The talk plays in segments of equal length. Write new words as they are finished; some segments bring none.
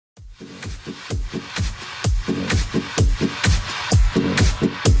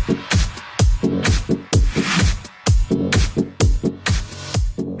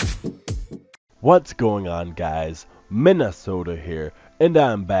What's going on, guys? Minnesota here, and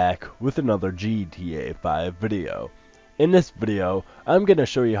I'm back with another GTA 5 video. In this video, I'm going to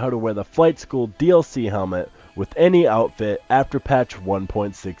show you how to wear the Flight School DLC helmet with any outfit after patch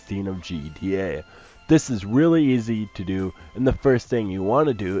 1.16 of GTA. This is really easy to do, and the first thing you want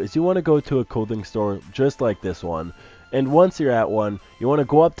to do is you want to go to a clothing store just like this one. And once you're at one, you want to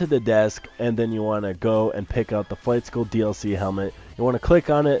go up to the desk, and then you want to go and pick out the Flight School DLC helmet. You want to click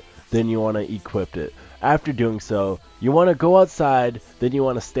on it, then you want to equip it. After doing so, you want to go outside, then you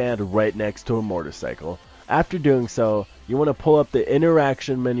want to stand right next to a motorcycle. After doing so, you want to pull up the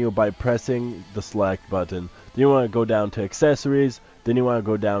interaction menu by pressing the select button. Then you want to go down to accessories, then you want to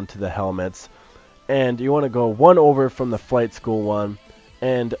go down to the helmets, and you want to go one over from the Flight School one.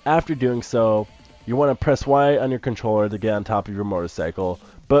 And after doing so, you want to press Y on your controller to get on top of your motorcycle.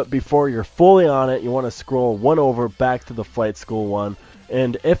 But before you're fully on it, you want to scroll one over back to the Flight School one.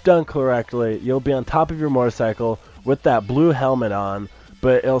 And if done correctly, you'll be on top of your motorcycle with that blue helmet on,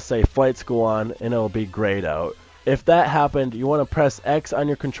 but it'll say Flight School on and it'll be grayed out. If that happened, you want to press X on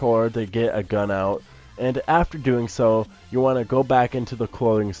your controller to get a gun out. And after doing so, you want to go back into the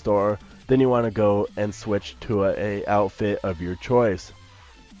clothing store. Then you want to go and switch to a outfit of your choice.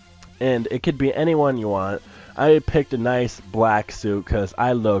 And it could be anyone you want. I picked a nice black suit because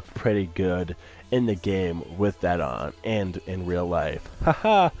I looked pretty good in the game with that on and in real life.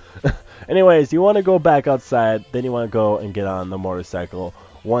 Haha. Anyways, you want to go back outside, then you want to go and get on the motorcycle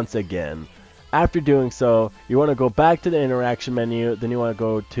once again. After doing so, you want to go back to the interaction menu, then you want to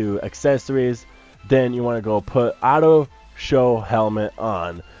go to accessories, then you want to go put auto show helmet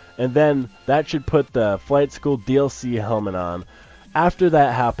on, and then that should put the Flight School DLC helmet on. After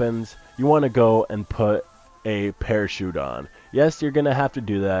that happens, you want to go and put a parachute on. Yes, you're gonna have to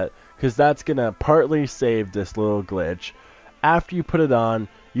do that because that's gonna partly save this little glitch. After you put it on,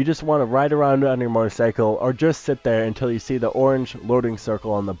 you just want to ride around on your motorcycle or just sit there until you see the orange loading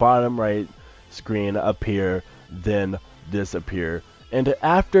circle on the bottom right screen appear, then disappear. And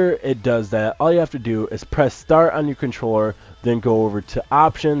after it does that, all you have to do is press start on your controller, then go over to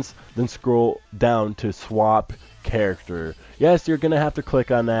options, then scroll down to swap character. Yes, you're gonna have to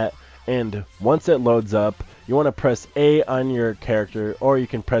click on that, and once it loads up, you want to press A on your character, or you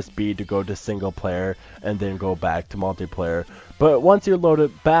can press B to go to single player and then go back to multiplayer. But once you're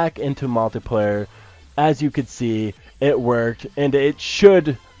loaded back into multiplayer, as you could see, it worked and it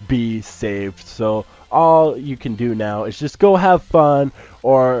should be saved. So all you can do now is just go have fun,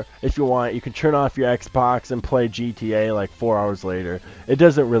 or if you want, you can turn off your Xbox and play GTA like 4 hours later. It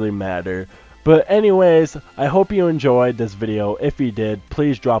doesn't really matter. But anyways, I hope you enjoyed this video. If you did,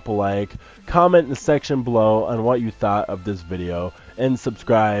 please drop a like, comment in the section below on what you thought of this video, and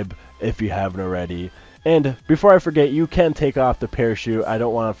subscribe if you haven't already. And before I forget, you can take off the parachute. I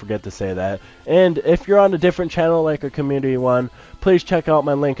don't want to forget to say that. And if you're on a different channel like a community one, please check out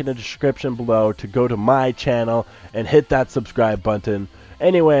my link in the description below to go to my channel and hit that subscribe button.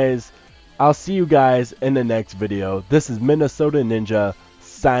 Anyways, I'll see you guys in the next video. This is MinnesotaNnja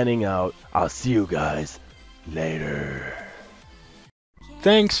signing out. I'll see you guys later.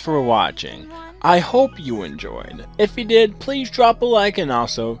 Thanks for watching. I hope you enjoyed. If you did, please drop a like and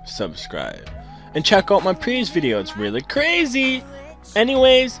also subscribe. And check out my previous video, it's really crazy!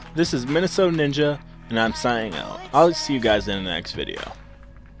 Anyways, this is MinnesotaNnja, and I'm signing out. I'll see you guys in the next video.